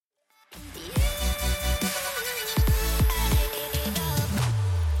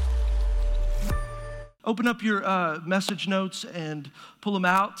open up your message notes and pull them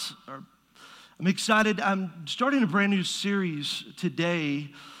out. I'm excited. I'm starting a brand new series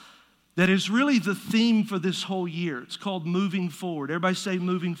today that is really the theme for this whole year. It's called Moving Forward. Everybody say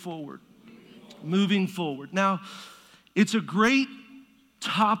moving forward. Moving forward. Now, it's a great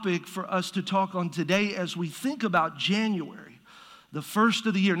topic for us to talk on today as we think about January, the first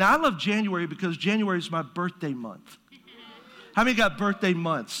of the year. Now, I love January because January is my birthday month. How many got birthday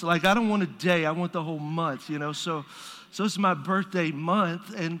months? Like, I don't want a day, I want the whole month, So it's my birthday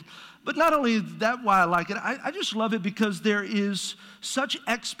month. But not only that why I like it, I just love it because there is such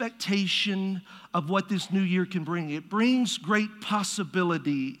expectation of what this new year can bring. It brings great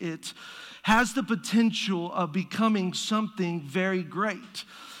possibility. It has the potential of becoming something very great.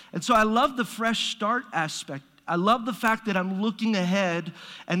 And so I love the fresh start aspect. I love the fact that I'm looking ahead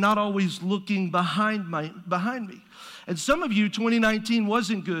and not always looking behind me. And some of you, 2019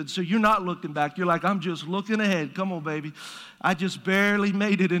 wasn't good, so you're not looking back. You're like, I'm just looking ahead. Come on, baby. I just barely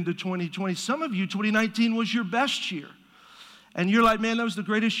made it into 2020. Some of you, 2019 was your best year. And you're like, man, that was the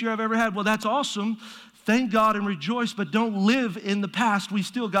greatest year I've ever had. Well, that's awesome. Thank God and rejoice, but don't live in the past. We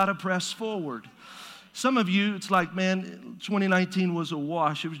still got to press forward. Some of you, it's like, man, 2019 was a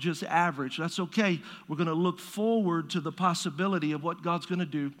wash. It was just average. That's okay. We're going to look forward to the possibility of what God's going to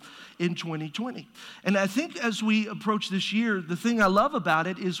do in 2020. And I think as we approach this year, the thing I love about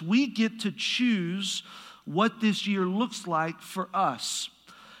it is we get to choose what this year looks like for us.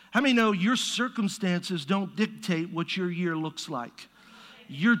 How many know your circumstances don't dictate what your year looks like?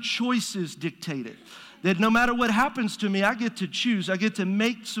 Your choices dictate it. That no matter what happens to me, I get to choose. I get to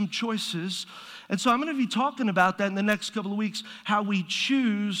make some choices. And so I'm going to be talking about that in the next couple of weeks, how we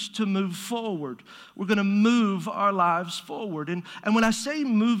choose to move forward. We're going to move our lives forward. And when I say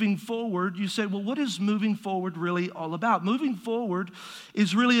moving forward, you say, well, what is moving forward really all about? Moving forward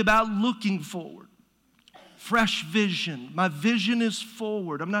is really about looking forward. Fresh vision. My vision is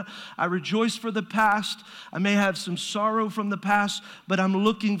forward. I rejoice for the past. I may have some sorrow from the past, but I'm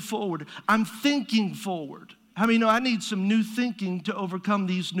looking forward. I'm thinking forward. How many know I need some new thinking to overcome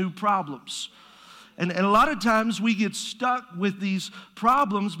these new problems? And a lot of times we get stuck with these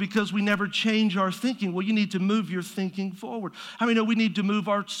problems because we never change our thinking. Well, you need to move your thinking forward. How many know we need to move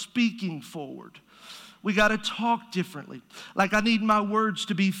our speaking forward? We got to talk differently. Like, I need my words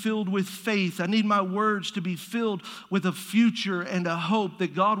to be filled with faith. I need my words to be filled with a future and a hope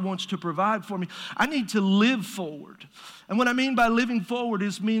that God wants to provide for me. I need to live forward. And what I mean by living forward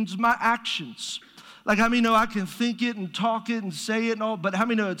means my actions. Like, how many know I can think it and talk it and say it and all, but how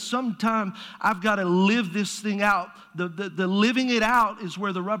many know at some time I've got to live this thing out? The living it out is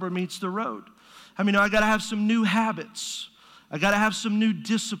where the rubber meets the road. How many know I got to have some new habits? I got to have some new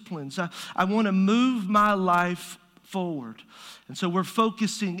disciplines. I want to move my life forward. And so we're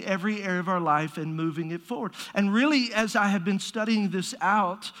focusing every area of our life and moving it forward. And really, as I have been studying this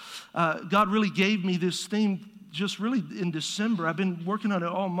out, God really gave me this theme just really in December. I've been working on it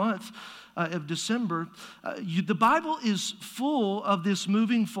all month of December. The Bible is full of this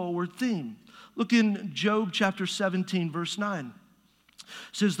moving forward theme. Look in Job chapter 17, verse 9.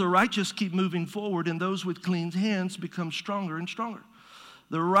 It says, the righteous keep moving forward, and those with clean hands become stronger and stronger.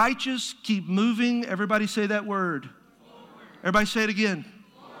 The righteous keep moving. Everybody say that word. Forward. Everybody say it again.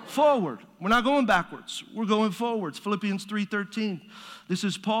 Forward. We're not going backwards. We're going forwards. Philippians 3:13. This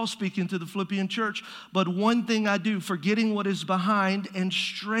is Paul speaking to the Philippian church. But one thing I do, forgetting what is behind and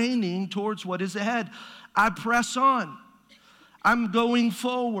straining towards what is ahead, I press on. I'm going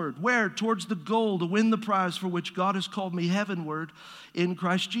forward. Where? Towards the goal to win the prize for which God has called me heavenward in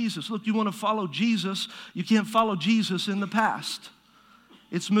Christ Jesus. Look, you want to follow Jesus. You can't follow Jesus in the past.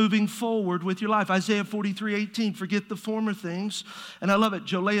 It's moving forward with your life. Isaiah 43:18, forget the former things. And I love it.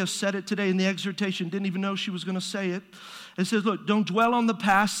 Jolea said it today in the exhortation. Didn't even know she was going to say it. It says, look, don't dwell on the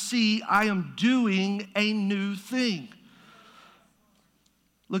past. See, I am doing a new thing.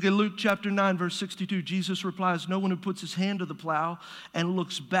 Look at Luke chapter 9, verse 62. Jesus replies, no one who puts his hand to the plow and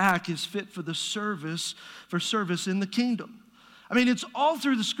looks back is fit for service in the kingdom. I mean, it's all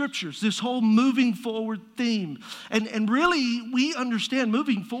through the scriptures, this whole moving forward theme. And really, we understand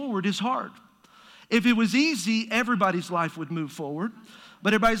moving forward is hard. If it was easy, everybody's life would move forward.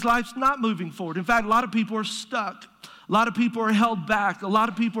 But everybody's life's not moving forward. In fact, a lot of people are stuck. A lot of people are held back. A lot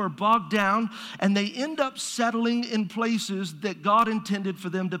of people are bogged down, and they end up settling in places that God intended for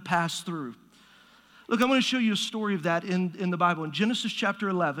them to pass through. Look, I want to show you a story of that in the Bible. In Genesis chapter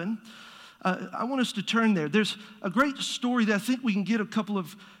 11, I want us to turn there. There's a great story that I think we can get a couple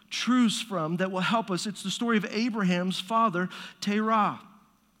of truths from that will help us. It's the story of Abraham's father, Terah.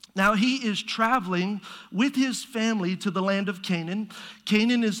 Now he is traveling with his family to the land of Canaan.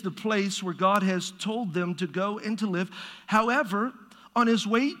 Canaan is the place where God has told them to go and to live. However, on his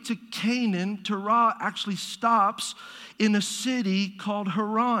way to Canaan, Terah actually stops in a city called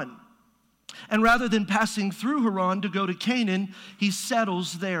Haran. And rather than passing through Haran to go to Canaan, he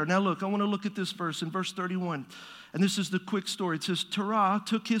settles there. Now look, I want to look at this verse in verse 31. And this is the quick story. It says, Terah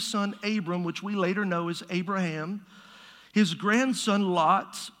took his son Abram, which we later know as Abraham, his grandson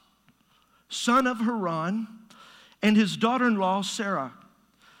Lot, son of Haran, and his daughter-in-law Sarah,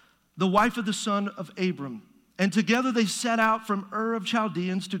 the wife of the son of Abram. And together they set out from Ur of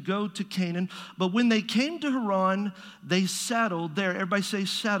Chaldeans to go to Canaan. But when they came to Haran, they settled there. Everybody say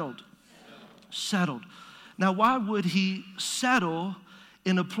settled. Settled. Now, why would he settle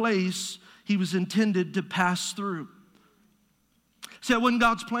in a place he was intended to pass through? See, that wasn't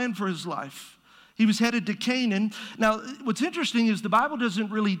God's plan for his life. He was headed to Canaan. Now, what's interesting is the Bible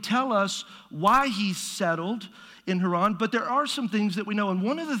doesn't really tell us why he settled in Haran, but there are some things that we know. And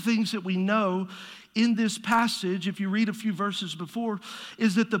one of the things that we know in this passage, if you read a few verses before,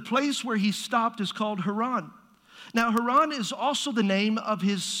 is that the place where he stopped is called Haran. Now, Haran is also the name of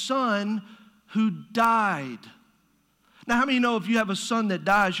his son who died. Now, how many know if you have a son that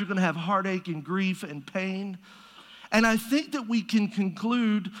dies, you're going to have heartache and grief and pain? And I think that we can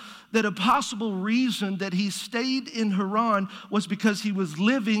conclude that a possible reason that he stayed in Haran was because he was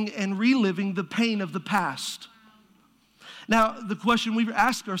living and reliving the pain of the past. Now, the question we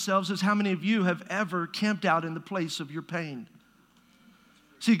ask ourselves is, how many of you have ever camped out in the place of your pain?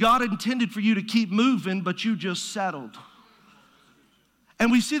 See, God intended for you to keep moving, but you just settled.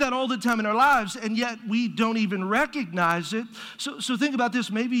 And we see that all the time in our lives, and yet we don't even recognize it. So think about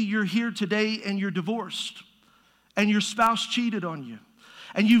this. Maybe you're here today and you're divorced, and your spouse cheated on you.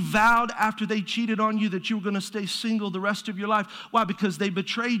 And you vowed after they cheated on you that you were going to stay single the rest of your life. Why? Because they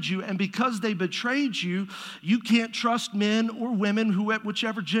betrayed you. And because they betrayed you, you can't trust men or women,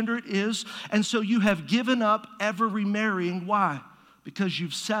 whichever gender it is. And so you have given up ever remarrying. Why? Because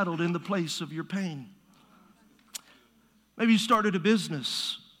you've settled in the place of your pain. Maybe you started a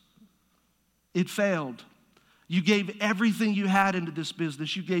business. It failed. You gave everything you had into this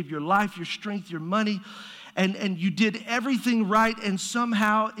business. You gave your life, your strength, your money. And you did everything right, and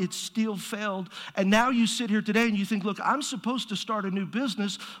somehow it still failed. And now you sit here today and you think, look, I'm supposed to start a new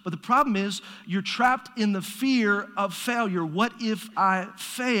business, but the problem is you're trapped in the fear of failure. What if I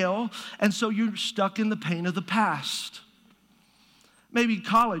fail? And so you're stuck in the pain of the past. Maybe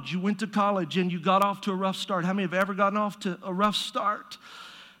college, you went to college and you got off to a rough start. How many have ever gotten off to a rough start?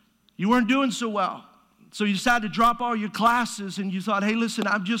 You weren't doing so well. So you decided to drop all your classes and you thought, hey, listen,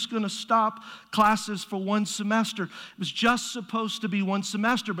 I'm just going to stop classes for one semester. It was just supposed to be one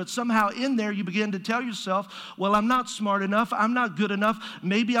semester, but somehow in there you begin to tell yourself, well, I'm not smart enough, I'm not good enough,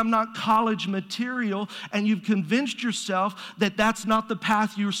 maybe I'm not college material, and you've convinced yourself that that's not the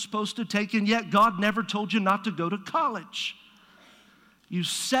path you're supposed to take, and yet God never told you not to go to college. You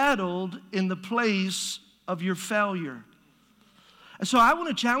settled in the place of your failure. And so I want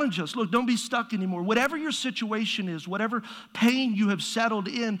to challenge us. Look, don't be stuck anymore. Whatever your situation is, whatever pain you have settled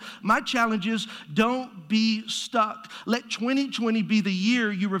in, my challenge is don't be stuck. Let 2020 be the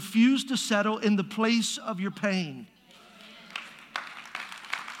year you refuse to settle in the place of your pain.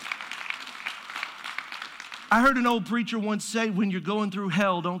 I heard an old preacher once say, when you're going through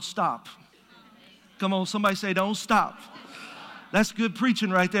hell, don't stop. Come on, somebody say, don't stop. That's good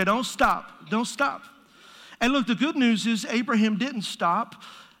preaching right there. Don't stop. Don't stop. And look, the good news is Abraham didn't stop.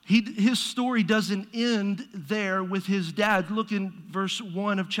 His story doesn't end there with his dad. Look in verse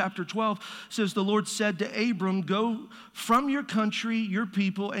 1 of chapter 12. It says, the Lord said to Abram, go from your country, your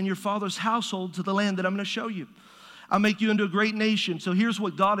people, and your father's household to the land that I'm going to show you. I'll make you into a great nation. So here's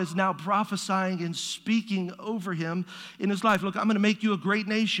what God is now prophesying and speaking over him in his life. Look, I'm going to make you a great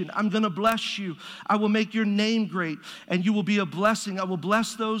nation. I'm going to bless you. I will make your name great, and you will be a blessing. I will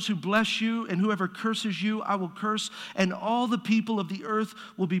bless those who bless you, and whoever curses you, I will curse, and all the people of the earth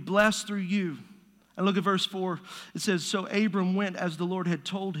will be blessed through you. And look at verse 4. It says, so Abram went as the Lord had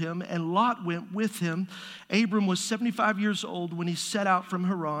told him, and Lot went with him. Abram was 75 years old when he set out from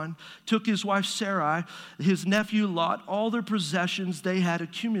Haran, took his wife Sarai, his nephew Lot, all their possessions they had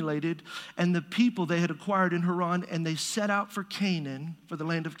accumulated, and the people they had acquired in Haran, and they set out for Canaan, for the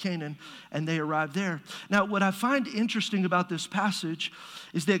land of Canaan, and they arrived there. Now, what I find interesting about this passage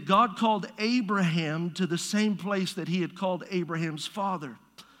is that God called Abraham to the same place that he had called Abraham's father.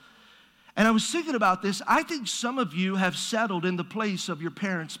 And I was thinking about this. I think some of you have settled in the place of your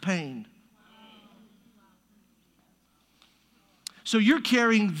parents' pain. So you're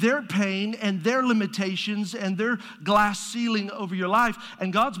carrying their pain and their limitations and their glass ceiling over your life,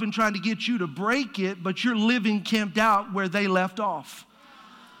 and God's been trying to get you to break it, but you're living camped out where they left off.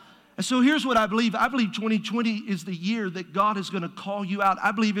 And so here's what I believe. I believe 2020 is the year that God is going to call you out.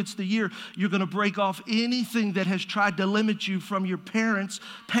 I believe it's the year you're going to break off anything that has tried to limit you from your parents'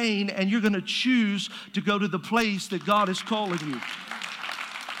 pain, and you're going to choose to go to the place that God is calling you.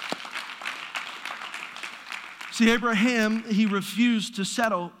 See, Abraham, he refused to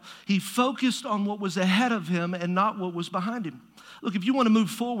settle. He focused on what was ahead of him and not what was behind him. Look, if you want to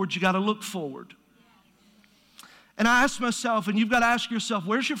move forward, you got to look forward. And I asked myself, and you've got to ask yourself,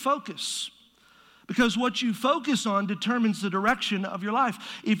 where's your focus? Because what you focus on determines the direction of your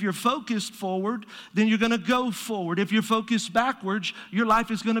life. If you're focused forward, then you're going to go forward. If you're focused backwards, your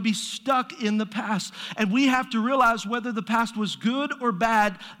life is going to be stuck in the past. And we have to realize whether the past was good or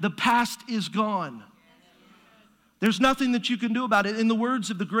bad, the past is gone. There's nothing that you can do about it. In the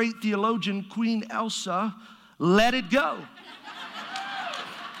words of the great theologian, Queen Elsa, let it go.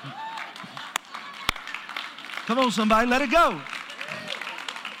 Come on, somebody, let it go.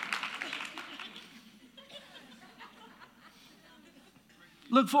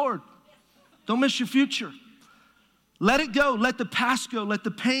 Look forward. Don't miss your future. Let it go. Let the past go. Let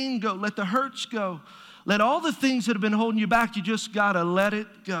the pain go. Let the hurts go. Let all the things that have been holding you back, you just got to let it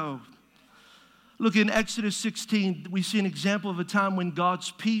go. Look, in Exodus 16, we see an example of a time when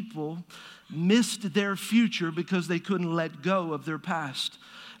God's people missed their future because they couldn't let go of their past.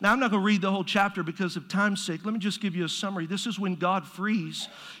 Now, I'm not going to read the whole chapter because of time's sake. Let me just give you a summary. This is when God frees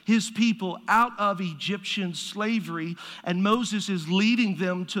his people out of Egyptian slavery, and Moses is leading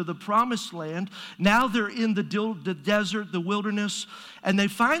them to the promised land. Now they're in the desert, the wilderness, and they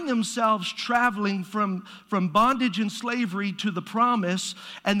find themselves traveling from bondage and slavery to the promise,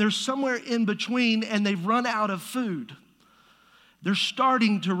 and they're somewhere in between, and they've run out of food. They're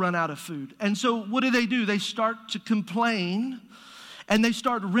starting to run out of food. And so what do? They start to complain. And they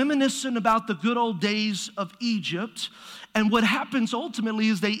start reminiscing about the good old days of Egypt. And what happens ultimately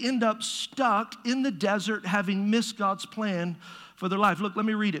is they end up stuck in the desert having missed God's plan for their life. Look, let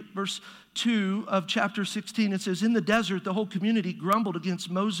me read it. Verse 2 of chapter 16, it says, in the desert, the whole community grumbled against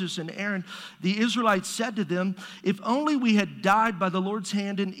Moses and Aaron. The Israelites said to them, if only we had died by the Lord's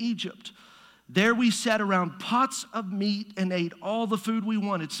hand in Egypt. There we sat around pots of meat and ate all the food we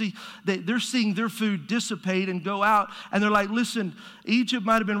wanted. See, they're seeing their food dissipate and go out. And they're like, listen, Egypt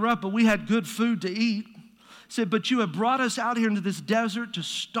might have been rough, but we had good food to eat. He said, but you have brought us out here into this desert to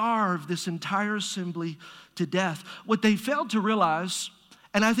starve this entire assembly to death. What they failed to realize,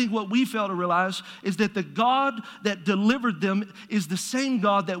 and I think what we fail to realize, is that the God that delivered them is the same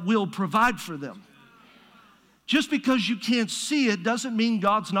God that will provide for them. Just because you can't see it doesn't mean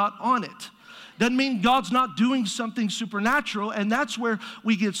God's not on it. Doesn't mean God's not doing something supernatural, and that's where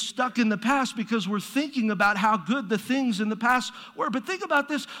we get stuck in the past because we're thinking about how good the things in the past were. But think about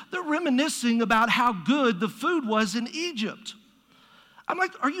this, they're reminiscing about how good the food was in Egypt. I'm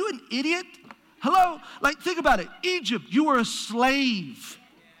like, are you an idiot? Hello? Like, think about it. Egypt, you were a slave.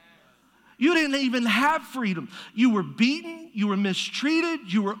 You didn't even have freedom. You were beaten, you were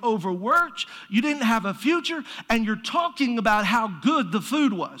mistreated, you were overworked, you didn't have a future, and you're talking about how good the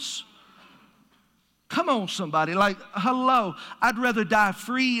food was. Come on, somebody. Like, hello. I'd rather die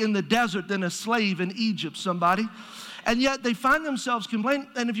free in the desert than a slave in Egypt, somebody. And yet they find themselves complaining.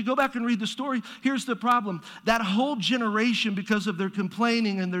 And if you go back and read the story, here's the problem. That whole generation, because of their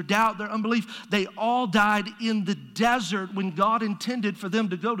complaining and their doubt, their unbelief, they all died in the desert when God intended for them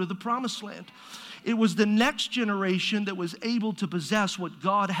to go to the promised land. It was the next generation that was able to possess what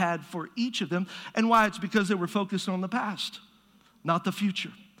God had for each of them. And why? It's because they were focused on the past, not the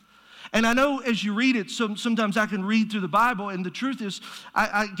future. And I know as you read it, sometimes I can read through the Bible, and the truth is,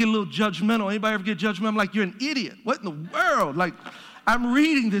 I get a little judgmental. Anybody ever get judgmental? I'm like, you're an idiot. What in the world? Like, I'm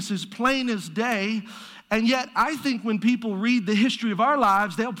reading this as plain as day, and yet I think when people read the history of our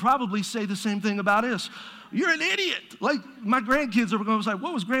lives, they'll probably say the same thing about us. You're an idiot. Like, my grandkids are going to say,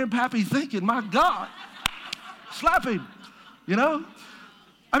 what was Grandpappy thinking? My God. Slap him, you know?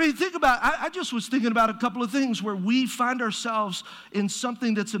 I mean, think about it. I just was thinking about a couple of things where we find ourselves in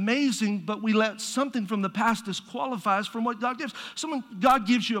something that's amazing, but we let something from the past disqualify us from what God gives. God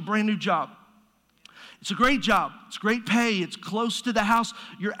gives you a brand new job. It's a great job. It's great pay. It's close to the house.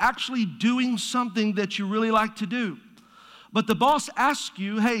 You're actually doing something that you really like to do. But the boss asks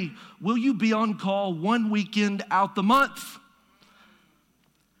you, hey, will you be on call one weekend out the month?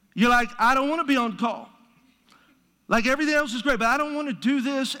 You're like, I don't want to be on call. Like, everything else is great, but I don't want to do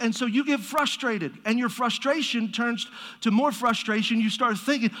this. And so you get frustrated, and your frustration turns to more frustration. You start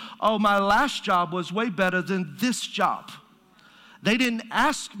thinking, oh, my last job was way better than this job. They didn't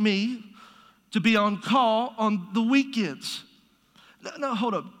ask me to be on call on the weekends. No,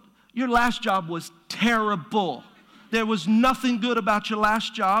 hold up. Your last job was terrible. There was nothing good about your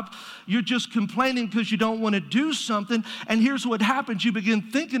last job. You're just complaining because you don't want to do something. And here's what happens. You begin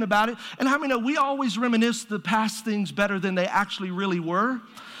thinking about it. And how many know we always reminisce the past things better than they actually really were?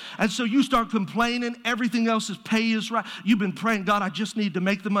 And so you start complaining, everything else's pay is right. You've been praying, God, I just need to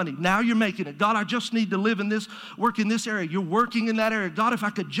make the money. Now you're making it. God, I just need to live in this, work in this area. You're working in that area. God, if I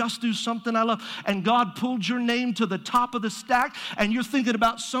could just do something I love. And God pulled your name to the top of the stack, and you're thinking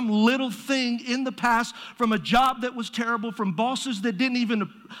about some little thing in the past from a job that was terrible, from bosses that didn't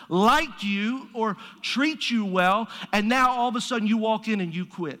even like you or treat you well, and now all of a sudden you walk in and you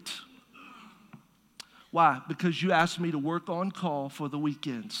quit. Why? Because you asked me to work on call for the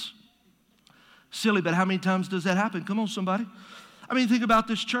weekends. Silly, but how many times does that happen? Come on, somebody. I mean, think about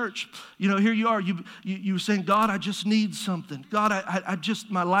this church. You know, here you are. You were saying, God, I just need something. God, I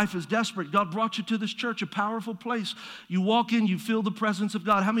just, my life is desperate. God brought you to this church, a powerful place. You walk in, you feel the presence of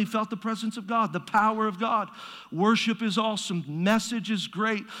God. How many felt the presence of God? The power of God. Worship is awesome. Message is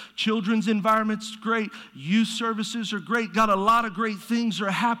great. Children's environment's great. Youth services are great. Got a lot of great things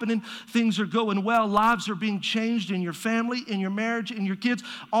are happening. Things are going well. Lives are being changed in your family, in your marriage, in your kids.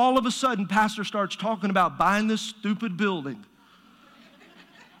 All of a sudden, pastor starts talking about buying this stupid building.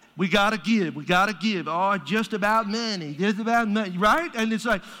 We got to give. We got to give. Oh, just about money. Just about money, right? And it's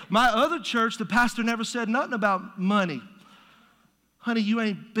like, my other church, the pastor never said nothing about money. Honey, you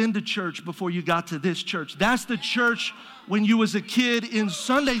ain't been to church before you got to this church. That's the church when you was a kid in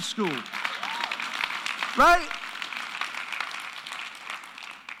Sunday school. Right?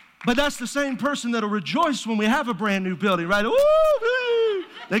 But that's the same person that'll rejoice when we have a brand new building, right? Woo!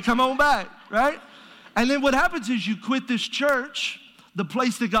 They come on back, right? And then what happens is you quit this church, the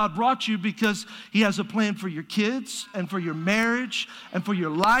place that God brought you, because He has a plan for your kids and for your marriage and for your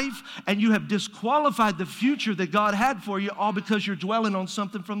life, and you have disqualified the future that God had for you, all because you're dwelling on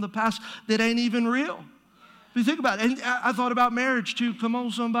something from the past that ain't even real. If you think about it, and I thought about marriage too. Come on,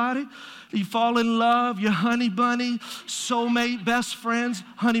 somebody. You fall in love, your honey bunny, soulmate, best friends,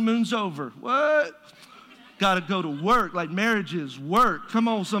 honeymoon's over. What? Got to go to work. Like, marriage is work. Come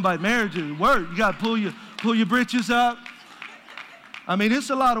on, somebody. Marriage is work. You got to pull your britches up. I mean, it's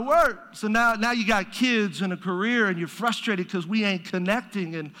a lot of work. So now you got kids and a career, and you're frustrated because we ain't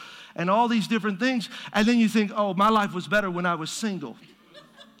connecting and all these different things. And then you think, oh, my life was better when I was single.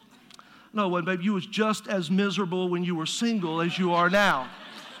 No, well, babe, you was just as miserable when you were single as you are now.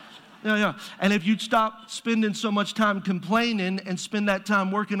 Yeah. And if you'd stop spending so much time complaining and spend that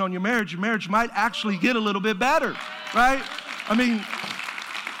time working on your marriage might actually get a little bit better, right? I mean,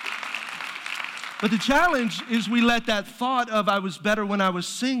 but the challenge is we let that thought of I was better when I was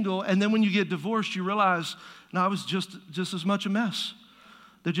single, and then when you get divorced, you realize, no, I was just as much a mess.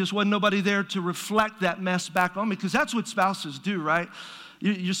 There just wasn't nobody there to reflect that mess back on me, because that's what spouses do, right?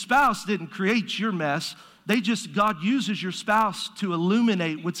 Your spouse didn't create your mess. God uses your spouse to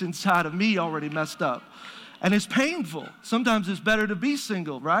illuminate what's inside of me already messed up. And it's painful. Sometimes it's better to be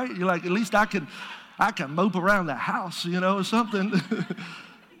single, right? You're like, at least I can mope around the house, or something.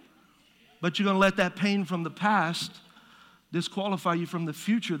 But you're going to let that pain from the past disqualify you from the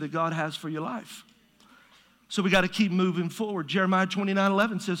future that God has for your life. So we got to keep moving forward. Jeremiah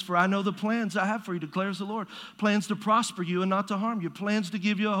 29:11 says, "For I know the plans I have for you, declares the Lord. Plans to prosper you and not to harm you. Plans to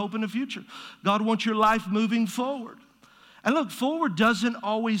give you a hope in the future." God wants your life moving forward. And look, forward doesn't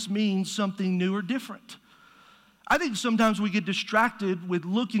always mean something new or different. I think sometimes we get distracted with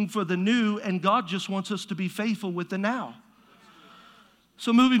looking for the new, and God just wants us to be faithful with the now.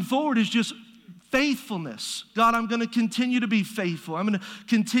 So moving forward is just faithfulness. God, I'm going to continue to be faithful. I'm going to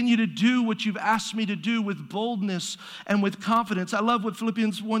continue to do what you've asked me to do with boldness and with confidence. I love what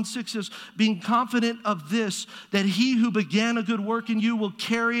Philippians 1:6 says, being confident of this, that he who began a good work in you will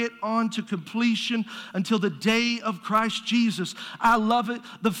carry it on to completion until the day of Christ Jesus. I love it,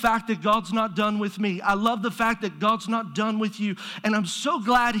 the fact that God's not done with me. I love the fact that God's not done with you. And I'm so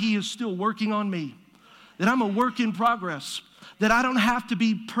glad he is still working on me, that I'm a work in progress. That I don't have to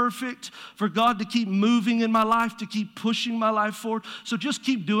be perfect for God to keep moving in my life, to keep pushing my life forward. So just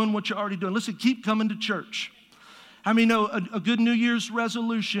keep doing what you're already doing. Listen, keep coming to church. How many know a good New Year's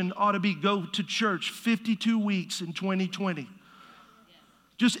resolution ought to be go to church 52 weeks in 2020?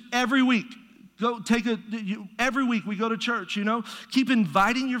 Just every week. Every week we go to church, Keep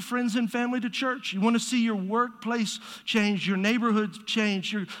inviting your friends and family to church. You want to see your workplace change, your neighborhood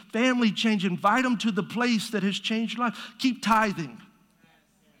change, your family change. Invite them to the place that has changed your life. Keep tithing.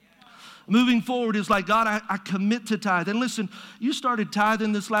 Moving forward is like, God, I commit to tithe. And listen, you started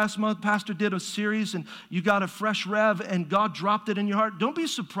tithing this last month. Pastor did a series and you got a fresh rev and God dropped it in your heart. Don't be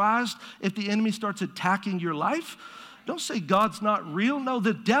surprised if the enemy starts attacking your life. Don't say God's not real. No,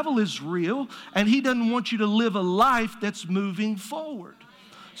 the devil is real and he doesn't want you to live a life that's moving forward.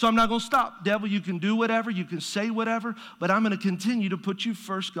 So I'm not going to stop. Devil, you can do whatever, you can say whatever, but I'm going to continue to put you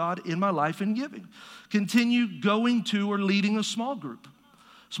first, God, in my life and giving. Continue going to or leading a small group.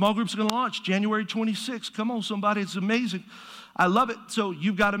 Small groups are going to launch January 26th. Come on, somebody. It's amazing. I love it. So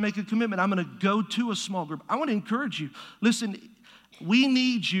you've got to make a commitment. I'm going to go to a small group. I want to encourage you. Listen, we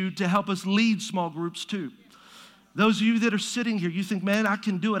need you to help us lead small groups too. Those of you that are sitting here, you think, man, I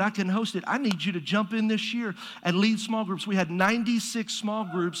can do it. I can host it. I need you to jump in this year and lead small groups. We had 96 small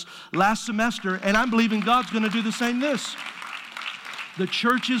groups last semester, and I'm believing God's going to do the same this. The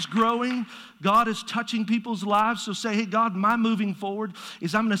church is growing. God is touching people's lives. So say, hey, God, my moving forward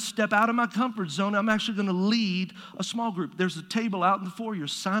is I'm going to step out of my comfort zone. I'm actually going to lead a small group. There's a table out in the foyer.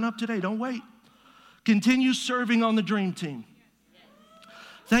 Sign up today. Don't wait. Continue serving on the Dream Team.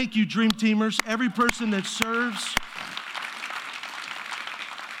 Thank you, Dream Teamers. Every person that serves.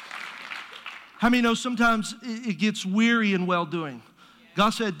 How many know sometimes it gets weary in well-doing?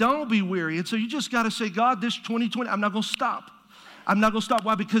 God said, don't be weary. And so you just got to say, God, this 2020, I'm not going to stop. I'm not going to stop.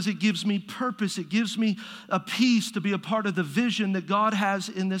 Why? Because it gives me purpose. It gives me a peace to be a part of the vision that God has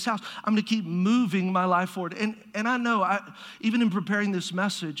in this house. I'm going to keep moving my life forward. And I know, even in preparing this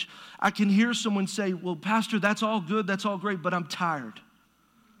message, I can hear someone say, well, Pastor, that's all good. That's all great, but I'm tired.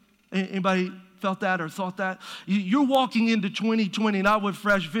 Anybody felt that or thought that? You're walking into 2020 not with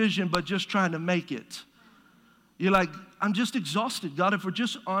fresh vision, but just trying to make it. You're like, I'm just exhausted. God, if we're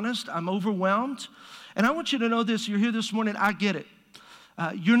just honest, I'm overwhelmed. And I want you to know this. You're here this morning. I get it.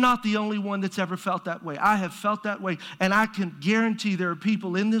 You're not the only one that's ever felt that way. I have felt that way. And I can guarantee there are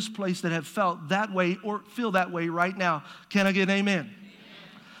people in this place that have felt that way or feel that way right now. Can I get an amen? Amen.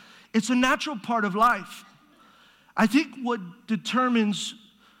 It's a natural part of life. I think what determines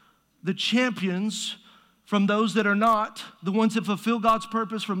the champions from those that are not, the ones that fulfill God's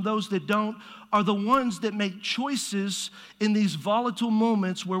purpose from those that don't, are the ones that make choices in these volatile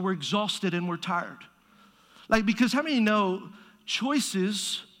moments where we're exhausted and we're tired. Like, because how many know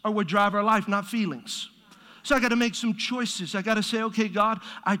choices are what drive our life, not feelings? So I got to make some choices. I got to say, okay, God,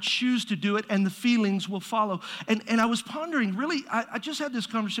 I choose to do it, and the feelings will follow. And I was pondering, really, I just had this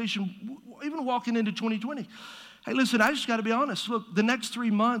conversation, even walking into 2020. Hey, listen, I just got to be honest. Look, the next 3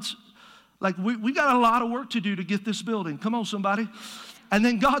 months, like we got a lot of work to do to get this building. Come on, somebody. And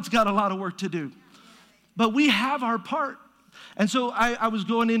then God's got a lot of work to do. But we have our part. And so I was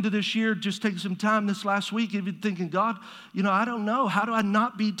going into this year, just taking some time this last week, even thinking, God, you know, I don't know. How do I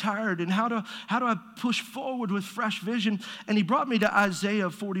not be tired? And how do I push forward with fresh vision? And he brought me to Isaiah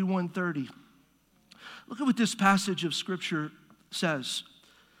 41:30. Look at what this passage of Scripture says.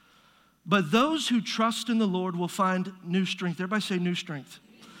 But those who trust in the Lord will find new strength. Everybody say new strength.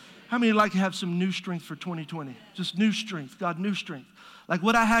 How many would like to have some new strength for 2020? Just new strength. God, new strength. Like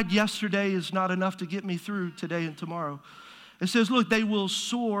what I had yesterday is not enough to get me through today and tomorrow. It says, look, they will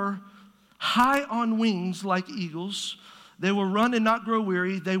soar high on wings like eagles. They will run and not grow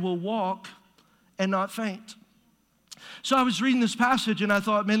weary. They will walk and not faint. So I was reading this passage and I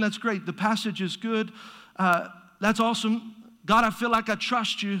thought, man, that's great. The passage is good. That's awesome. God, I feel like I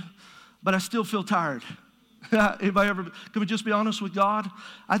trust you, but I still feel tired. Anybody ever, can we just be honest with God?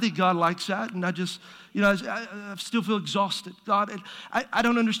 I think God likes that, and I just, you know, I still feel exhausted. God, I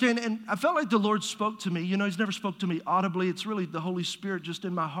don't understand, and I felt like the Lord spoke to me. You know, He's never spoke to me audibly. It's really the Holy Spirit just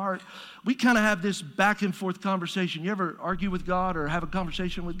in my heart. We kind of have this back and forth conversation. You ever argue with God or have a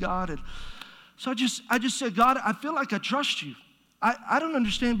conversation with God? And so I just said, God, I feel like I trust you. I don't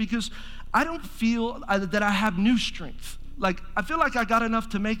understand because I don't feel that I have new strength. Like, I feel like I got enough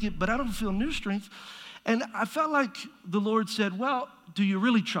to make it, but I don't feel new strength. And I felt like the Lord said, well, do you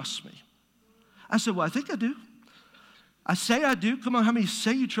really trust me? I said, well, I think I do. I say I do. Come on, how many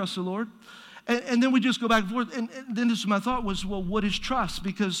say you trust the Lord? And then we just go back and forth. And then this, my thought was, well, what is trust?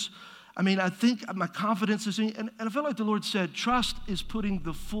 Because, I mean, I think my confidence is in, and I felt like the Lord said, trust is putting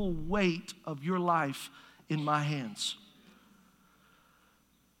the full weight of your life in my hands.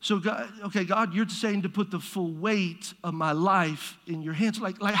 So, God, okay, God, you're saying to put the full weight of my life in your hands.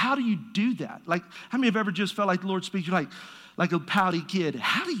 Like, how do you do that? Like, how many have ever just felt like the Lord speaks? You're like a pouty kid.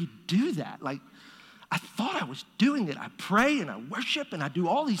 How do you do that? Like, I thought I was doing it. I pray and I worship and I do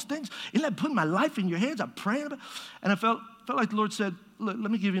all these things. Isn't that putting my life in your hands? I'm praying about it. And I felt like the Lord said, look, let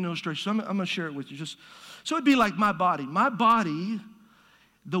me give you an illustration. So I'm going to share it with you. So it'd be like my body. My body,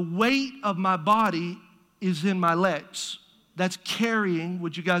 the weight of my body is in my legs. That's carrying,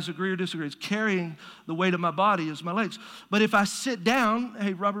 would you guys agree or disagree? It's carrying the weight of my body is my legs. But if I sit down,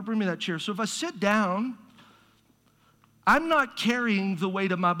 hey, Robert, bring me that chair. So if I sit down, I'm not carrying the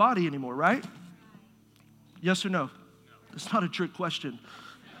weight of my body anymore, right? Yes or no? It's not a trick question.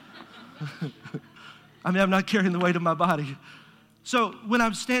 I'm not carrying the weight of my body. So when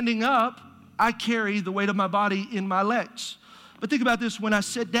I'm standing up, I carry the weight of my body in my legs. But think about this, when I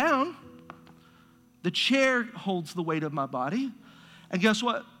sit down, the chair holds the weight of my body. And guess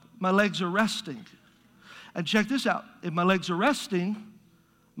what? My legs are resting. And check this out. If my legs are resting,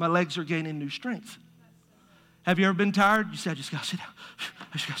 my legs are gaining new strength. Have you ever been tired? You say, I just got to sit down.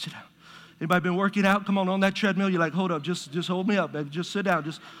 I just got to sit down. Anybody been working out? Come on that treadmill. You're like, hold up, just hold me up, baby. Just sit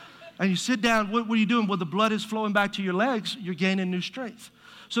down. And you sit down. What are you doing? Well, the blood is flowing back to your legs. You're gaining new strength.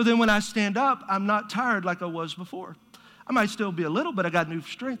 So then when I stand up, I'm not tired like I was before. I might still be a little, but I got new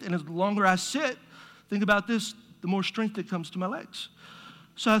strength. And as longer I sit, think about this, the more strength that comes to my legs.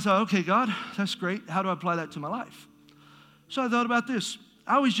 So I thought, okay, God, that's great. How do I apply that to my life? So I thought about this.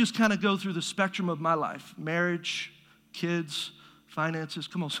 I always just kind of go through the spectrum of my life. Marriage, kids, finances.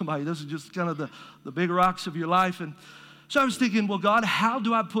 Come on, somebody. This is just kind of the big rocks of your life. And so I was thinking, well, God, how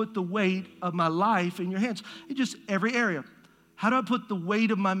do I put the weight of my life in your hands? In just every area. How do I put the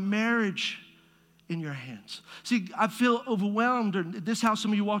weight of my marriage in your hands? See, I feel overwhelmed. Or this house,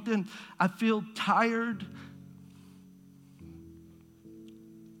 some of you walked in, I feel tired.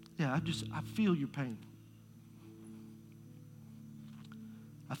 Yeah, I feel your pain.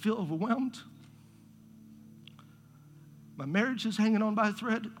 I feel overwhelmed. My marriage is hanging on by a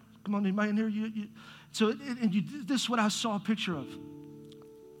thread. Come on, anybody in here? This is what I saw a picture of.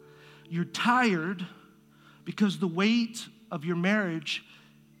 You're tired because the weight of your marriage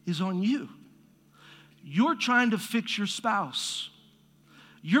is on you. You're trying to fix your spouse.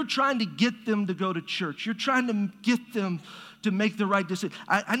 You're trying to get them to go to church. You're trying to get them to make the right decision.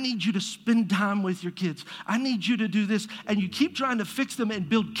 I need you to spend time with your kids. I need you to do this. And you keep trying to fix them and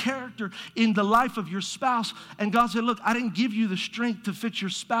build character in the life of your spouse. And God said, look, I didn't give you the strength to fix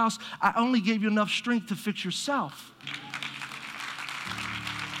your spouse. I only gave you enough strength to fix yourself.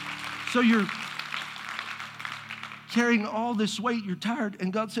 So you're carrying all this weight. You're tired.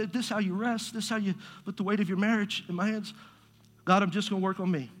 And God said, this is how you rest. This is how you put the weight of your marriage in my hands. God, I'm just going to work on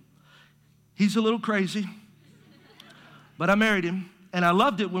me. He's a little crazy. But I married him, and I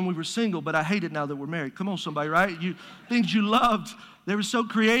loved it when we were single, but I hate it now that we're married. Come on, somebody, right? Things you loved, they were so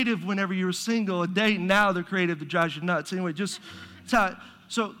creative whenever you were single and dating. Now they're creative that drives you nuts. Anyway,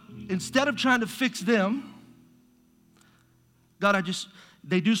 so instead of trying to fix them, God,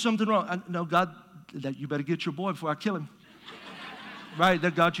 they do something wrong. No, God, that you better get your boy before I kill him. Right,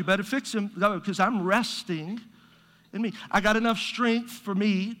 that God, you better fix him, because I'm resting in me. I got enough strength for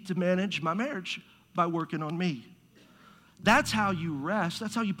me to manage my marriage by working on me. That's how you rest.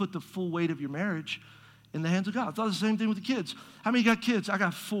 That's how you put the full weight of your marriage in the hands of God. I thought the same thing with the kids. How many got kids? I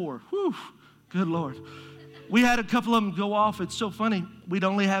got 4. Whew, good Lord. We had a couple of them go off. It's so funny. We'd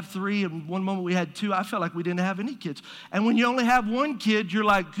only have 3, and one moment we had 2. I felt like we didn't have any kids. And when you only have 1 kid, you're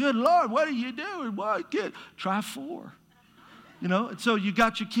like, good Lord, what are you doing? 1 kid. Try 4. You know, and so you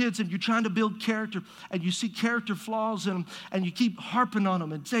got your kids and you're trying to build character and you see character flaws in them and you keep harping on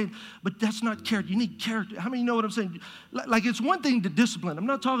them and saying, but that's not character. You need character. How many know what I'm saying? Like it's one thing to discipline. I'm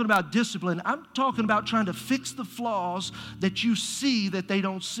not talking about discipline. I'm talking about trying to fix the flaws that you see that they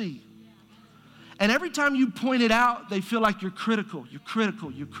don't see. And every time you point it out, they feel like you're critical. You're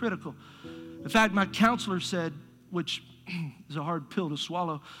critical. You're critical. In fact, my counselor said, which is a hard pill to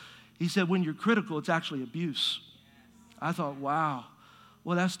swallow, he said, when you're critical, it's actually abuse. I thought, wow,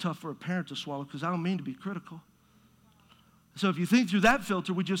 well, that's tough for a parent to swallow because I don't mean to be critical. So if you think through that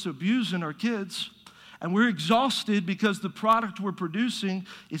filter, we're just abusing our kids. And we're exhausted because the product we're producing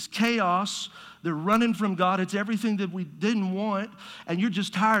is chaos. They're running from God. It's everything that we didn't want. And you're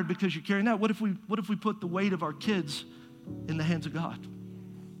just tired because you're carrying that. What if we put the weight of our kids in the hands of God?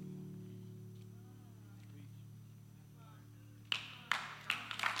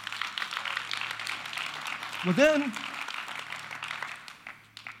 Well, then,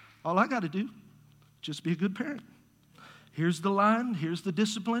 all I got to do, just be a good parent. Here's the line. Here's the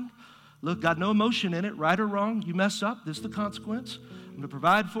discipline. Look, got no emotion in it, right or wrong. You mess up, this is the consequence. I'm going to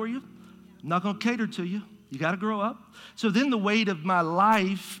provide for you. I'm not going to cater to you. You got to grow up. So then the weight of my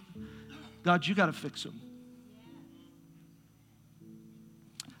life, God, you got to fix them.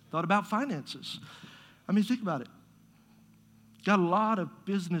 Thought about finances. I mean, think about it. Got a lot of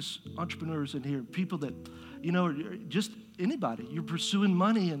business entrepreneurs in here, people that, you know, just anybody. You're pursuing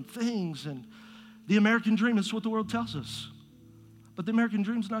money and things, and the American dream is what the world tells us. But the American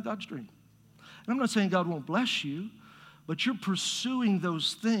dream is not God's dream. And I'm not saying God won't bless you, but you're pursuing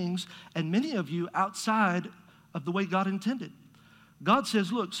those things, and many of you outside of the way God intended. God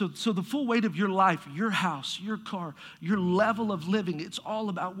says, look, so the full weight of your life, your house, your car, your level of living, it's all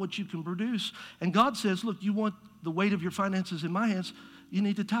about what you can produce. And God says, look, you want the weight of your finances in my hands, you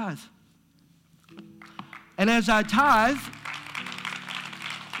need to tithe. And as I tithe,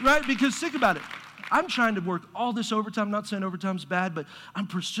 right, because think about it. I'm trying to work all this overtime. I'm not saying overtime's bad, but I'm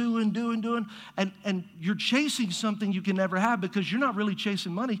pursuing, doing. And you're chasing something you can never have because you're not really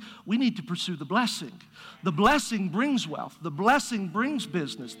chasing money. We need to pursue the blessing. The blessing brings wealth. The blessing brings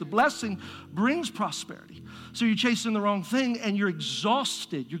business. The blessing brings prosperity. So you're chasing the wrong thing and you're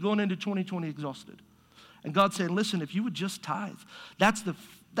exhausted. You're going into 2020 exhausted. And God's saying, listen, if you would just tithe, that's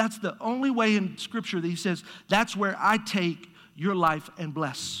the only way in Scripture that he says, that's where I take your life and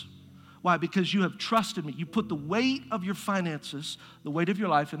bless. Why? Because you have trusted me. You put the weight of your finances, the weight of your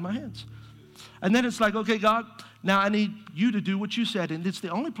life in my hands. And then it's like, okay, God, now I need you to do what you said. And it's the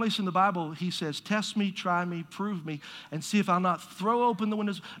only place in the Bible he says, test me, try me, prove me, and see if I'll not throw open the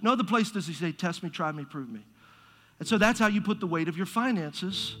windows. No other place does he say, test me, try me, prove me. And so that's how you put the weight of your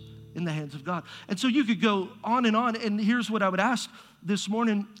finances in the hands of God. And so you could go on. And here's what I would ask this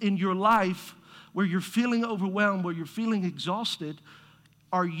morning in your life where you're feeling overwhelmed, where you're feeling exhausted.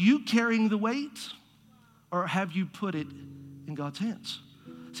 Are you carrying the weight or have you put it in God's hands?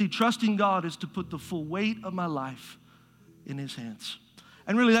 See, trusting God is to put the full weight of my life in his hands.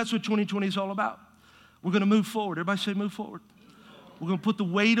 And really that's what 2020 is all about. We're going to move forward. Everybody say move forward. We're going to put the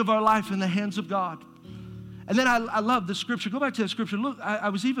weight of our life in the hands of God. And then I love the scripture. Go back to that scripture. Look, I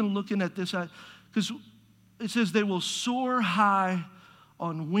was even looking at this because it says they will soar high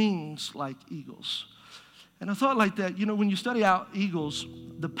on wings like eagles. And I thought like that, when you study out eagles,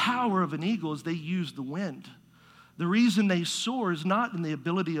 the power of an eagle is they use the wind. The reason they soar is not in the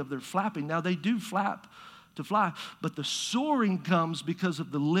ability of their flapping. Now, they do flap to fly, but the soaring comes because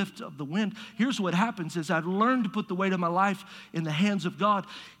of the lift of the wind. Here's what happens is I've learned to put the weight of my life in the hands of God.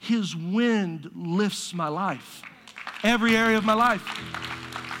 His wind lifts my life, every area of my life.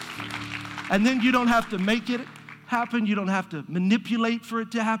 And then you don't have to make it happen. You don't have to manipulate for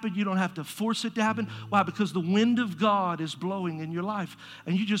it to happen. You don't have to force it to happen. Why? Because the wind of God is blowing in your life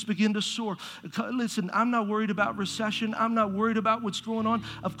and you just begin to soar. Listen, I'm not worried about recession. I'm not worried about what's going on.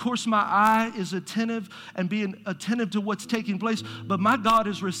 Of course, my eye is attentive and being attentive to what's taking place, but my God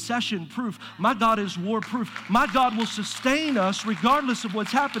is recession proof. My God is war proof. My God will sustain us regardless of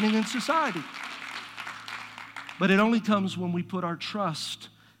what's happening in society. But it only comes when we put our trust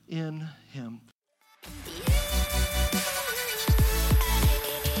in him. Yeah.